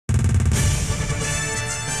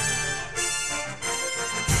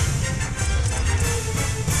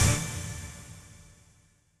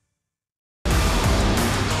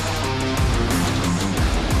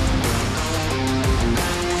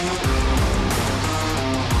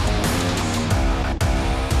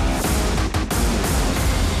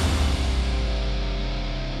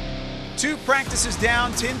practices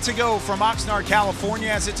down, 10 to go from Oxnard, California,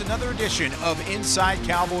 as it's another edition of Inside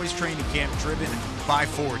Cowboys Training Camp, driven by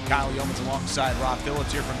Ford. Kyle Youmans alongside Rob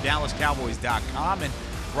Phillips here from DallasCowboys.com. And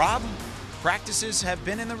Rob, practices have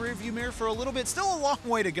been in the rearview mirror for a little bit. Still a long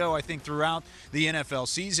way to go, I think, throughout the NFL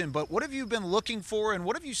season. But what have you been looking for, and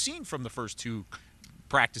what have you seen from the first two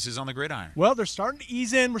practices on the gridiron? Well, they're starting to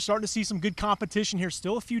ease in. We're starting to see some good competition here.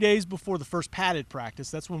 Still a few days before the first padded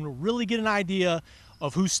practice. That's when we'll really get an idea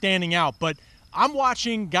of who's standing out. But I'm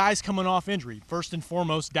watching guys coming off injury. First and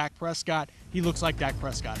foremost, Dak Prescott. He looks like Dak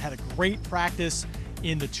Prescott. Had a great practice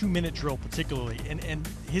in the 2-minute drill particularly, and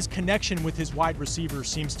his connection with his wide receiver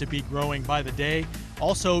seems to be growing by the day.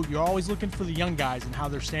 Also, you're always looking for the young guys and how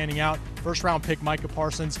they're standing out. First-round pick Micah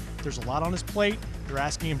Parsons, there's a lot on his plate. They're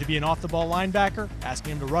asking him to be an off-the-ball linebacker,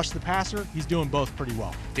 asking him to rush the passer. He's doing both pretty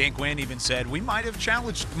well. Dan Quinn even said, we might have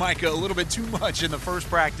challenged Micah a little bit too much in the first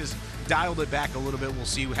practice, dialed it back a little bit. We'll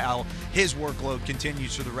see how his workload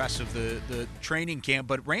continues for the rest of the training camp.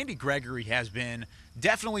 But Randy Gregory has been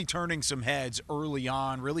definitely turning some heads early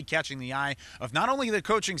on, really catching the eye of not only the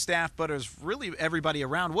coaching staff, but as really everybody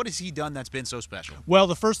around. What has he done that's been so special? Well,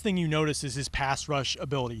 the first thing you notice is his pass rush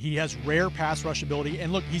ability. He has rare pass rush ability.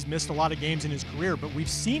 And look, he's missed a lot of games in his career, but we've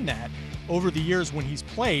seen that over the years when he's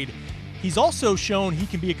played. He's also shown he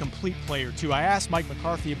can be a complete player, too. I asked Mike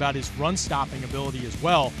McCarthy about his run-stopping ability as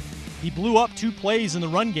well. He blew up 2 plays in the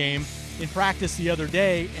run game in practice the other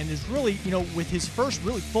day, and is really, with his first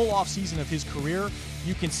really full off season of his career,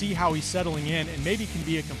 you can see how he's settling in and maybe can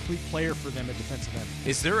be a complete player for them at defensive end.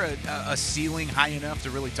 Is there a ceiling high enough to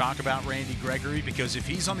really talk about Randy Gregory? Because if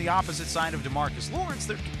he's on the opposite side of DeMarcus Lawrence,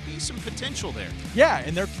 there could be some potential there. Yeah,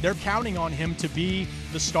 and they're counting on him to be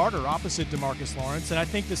the starter opposite DeMarcus Lawrence, and I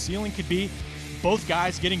think the ceiling could be both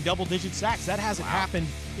guys getting double-digit sacks. That hasn't happened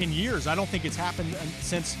in years. I don't think it's happened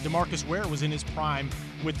since DeMarcus Ware was in his prime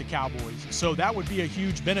with the Cowboys. So that would be a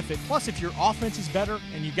huge benefit. Plus, if your offense is better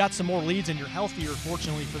and you've got some more leads and you're healthier,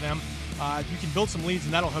 fortunately for them, you can build some leads,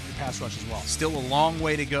 and that'll help your pass rush as well. Still a long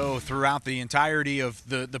way to go throughout the entirety of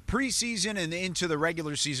the preseason and into the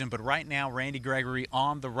regular season, but right now, Randy Gregory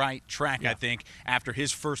on the right track, I think, after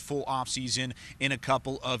his first full offseason in a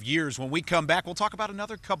couple of years. When we come back, we'll talk about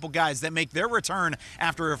another couple guys that make their return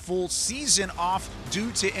after a full season off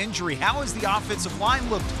due to injury. How has the offensive line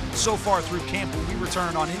looked so far through camp when we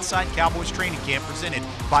return on Inside Cowboys Training Camp, presented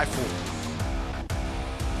by Ford?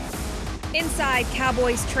 Inside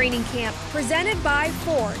Cowboys Training Camp, presented by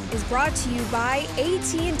Ford, is brought to you by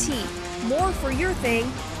AT&T. More for your thing,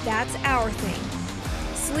 that's our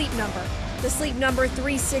thing. Sleep Number. The Sleep Number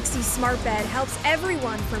 360 smart bed helps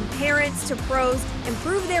everyone from parents to pros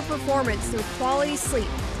improve their performance through quality sleep,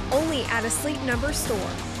 only at a Sleep Number store.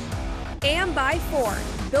 And by Ford,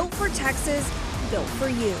 built for Texas, built for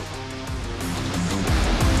you.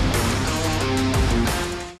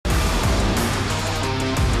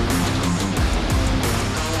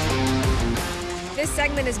 This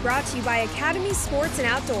segment is brought to you by Academy Sports and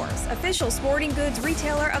Outdoors, official sporting goods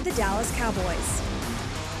retailer of the Dallas Cowboys.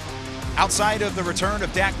 Outside of the return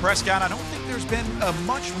of Dak Prescott, I don't think there's been a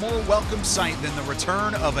much more welcome sight than the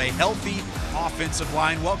return of a healthy offensive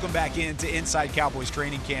line. Welcome back into Inside Cowboys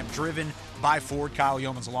Training Camp, driven by Ford. Kyle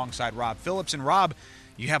Youmans alongside Rob Phillips. And Rob,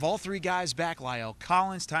 you have all 3 guys back: Lyle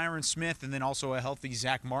Collins, Tyron Smith, and then also a healthy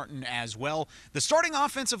Zach Martin as well. The starting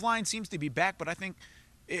offensive line seems to be back, but I think,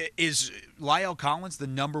 is Lyle Collins the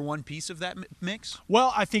 #1 piece of that mix?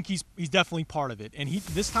 Well, I think he's definitely part of it. And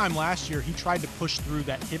this time last year, he tried to push through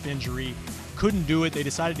that hip injury, couldn't do it. They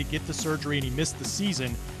decided to get the surgery, and he missed the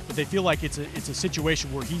season. But they feel like it's a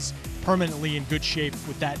situation where he's permanently in good shape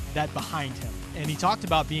with that behind him. And he talked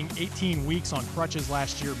about being 18 weeks on crutches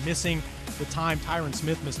last year, missing the time Tyron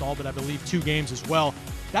Smith missed all but I believe 2 games as well.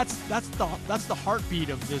 That's the heartbeat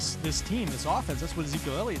of this team, this offense. That's what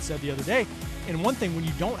Ezekiel Elliott said the other day. And one thing, when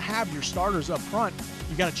you don't have your starters up front,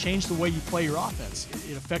 you got to change the way you play your offense.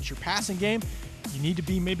 It affects your passing game. You need to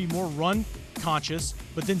be maybe more run conscious.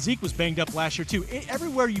 But then Zeke was banged up last year too.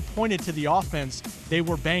 Everywhere you pointed to the offense, they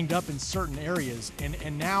were banged up in certain areas.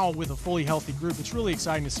 And now with a fully healthy group, it's really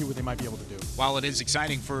exciting to see what they might be able to do. While it is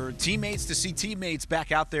exciting for teammates to see teammates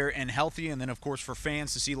back out there and healthy, and then of course for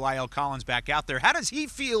fans to see Lyle Collins back out there, how does he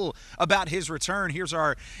feel about his return? Here's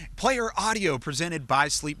our player audio presented by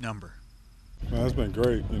Sleep Number. Man, it's been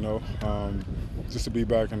great, just to be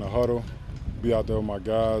back in the huddle, be out there with my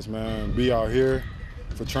guys, man, be out here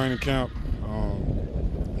for training camp.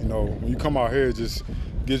 When you come out here, it just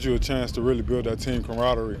gives you a chance to really build that team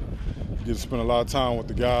camaraderie. You get to spend a lot of time with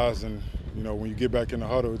the guys, and when you get back in the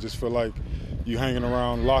huddle, it just feel like you hanging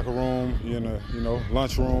around the locker room, you're in a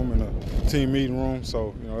lunch room, in a team meeting room.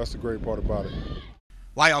 So that's the great part about it.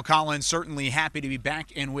 Lyle Collins certainly happy to be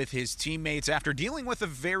back and with his teammates after dealing with a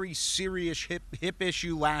very serious hip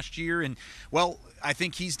issue last year. And, well, I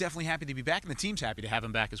think he's definitely happy to be back, and the team's happy to have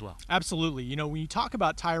him back as well. Absolutely. You know, when you talk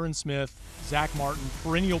about Tyron Smith, Zach Martin,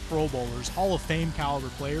 perennial Pro Bowlers, Hall of Fame caliber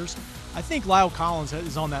players, I think Lyle Collins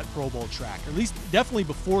is on that Pro Bowl track, at least definitely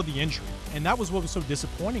before the injury. And that was what was so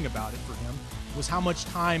disappointing about it for him, was how much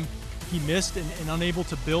time he missed and unable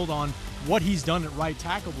to build on what he's done at right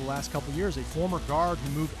tackle the last couple years. A former guard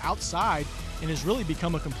who moved outside and has really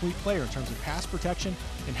become a complete player in terms of pass protection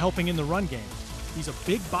and helping in the run game. He's a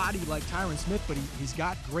big body like Tyron Smith, but he's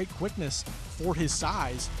got great quickness for his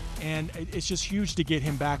size, and it's just huge to get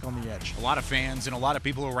him back on the edge. A lot of fans and a lot of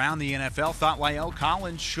people around the NFL thought Lyle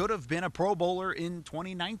Collins should have been a Pro Bowler in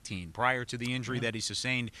 2019 prior to the injury that he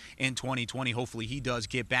sustained in 2020. Hopefully he does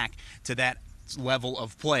get back to that level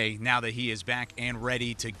of play now that he is back and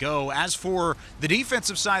ready to go. As for the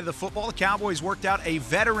defensive side of the football, the Cowboys worked out a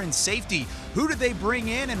veteran safety. Who did they bring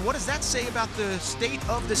in, and what does that say about the state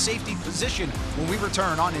of the safety position when we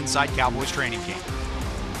return on Inside Cowboys Training Camp?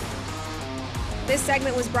 This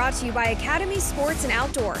segment was brought to you by Academy Sports and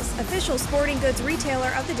Outdoors, official sporting goods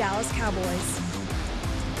retailer of the Dallas Cowboys.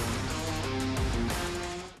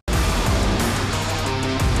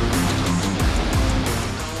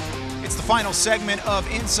 Final segment of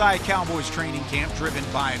Inside Cowboys Training Camp, driven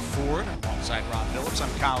by Ford. Alongside Rob Phillips, I'm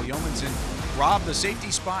Kyle Youmans. And Rob, the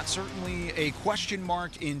safety spot certainly a question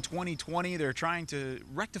mark in 2020. They're trying to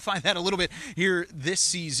rectify that a little bit here this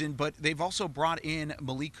season, but they've also brought in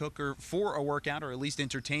Malik Hooker for a workout, or at least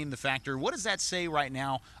entertain the factor. What does that say right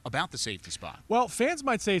now about the safety spot? Well, fans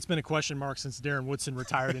might say it's been a question mark since Darren Woodson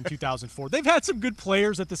retired in 2004. They've had some good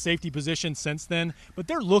players at the safety position since then, but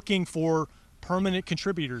they're looking for permanent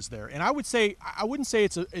contributors there. And I wouldn't say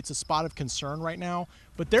it's a spot of concern right now,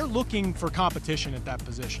 but they're looking for competition at that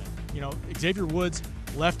position. You know, Xavier Woods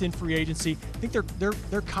left in free agency. I think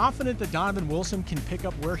they're confident that Donovan Wilson can pick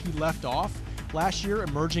up where he left off last year,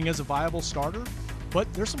 emerging as a viable starter.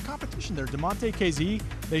 But there's some competition there. DeMonte KZ,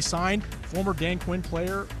 they signed, former Dan Quinn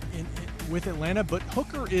player with Atlanta, but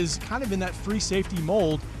Hooker is kind of in that free safety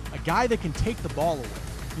mold, a guy that can take the ball away.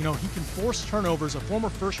 You know, he can force turnovers, a former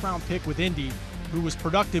first-round pick with Indy who was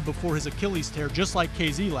productive before his Achilles tear, just like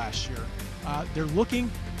KZ last year. They're looking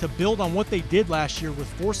to build on what they did last year with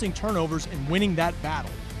forcing turnovers and winning that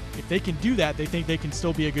battle. If they can do that, they think they can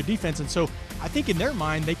still be a good defense. And so I think in their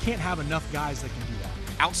mind, they can't have enough guys that can do that.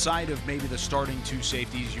 Outside of maybe the starting two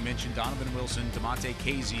safeties, you mentioned Donovan Wilson, DeMonte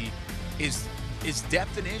KZ, is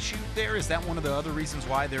depth an issue there? Is that one of the other reasons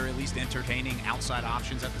why they're at least entertaining outside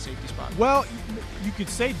options at the safety spot? Well, you could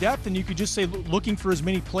say depth, and you could just say looking for as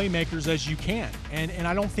many playmakers as you can. And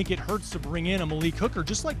I don't think it hurts to bring in a Malik Hooker,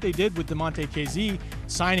 just like they did with DeMonte KZ,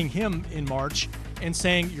 signing him in March and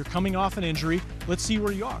saying, you're coming off an injury, let's see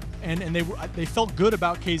where you are. And they felt good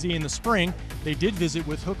about KZ in the spring. They did visit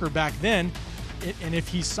with Hooker back then. And if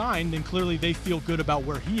he's signed, then clearly they feel good about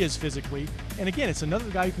where he is physically. And again, it's another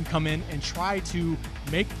guy who can come in and try to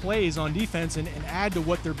make plays on defense and add to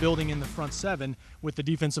what they're building in the front seven with the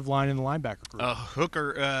defensive line and the linebacker group.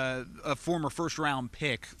 Hooker, a former first-round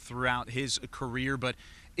pick throughout his career, but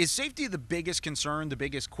is safety the biggest concern, the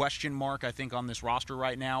biggest question mark, I think, on this roster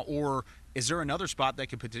right now, or is there another spot that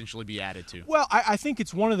could potentially be added to? Well, I think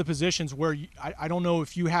it's one of the positions where I don't know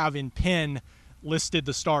if you have in pen listed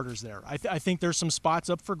the starters there. I think there's some spots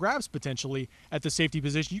up for grabs potentially at the safety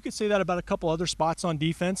position. You could say that about a couple other spots on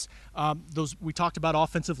defense. Those we talked about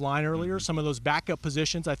offensive line earlier. Some of those backup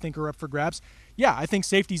positions I think are up for grabs. Yeah, I think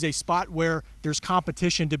safety's a spot where there's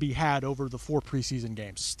competition to be had over the 4 preseason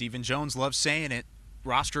games. Stephen Jones loves saying it.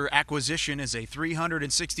 Roster acquisition is a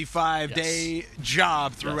 365-day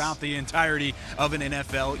job throughout the entirety of an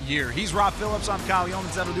NFL year. He's Rob Phillips. I'm Kyle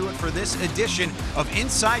Youmans. That'll do it for this edition of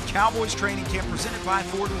Inside Cowboys Training Camp, presented by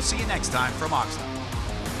Ford. We'll see you next time from Oxnard.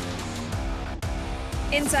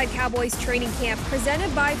 Inside Cowboys Training Camp,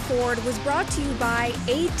 presented by Ford, was brought to you by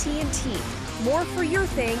AT&T. More for your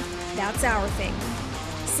thing, that's our thing.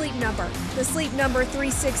 Sleep Number. The Sleep Number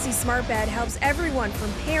 360 smart bed helps everyone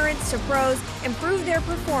from parents to pros improve their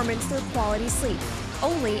performance through quality sleep.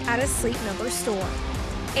 Only at a Sleep Number store.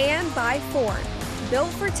 And by Ford. Built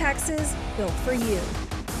for Texas, built for you.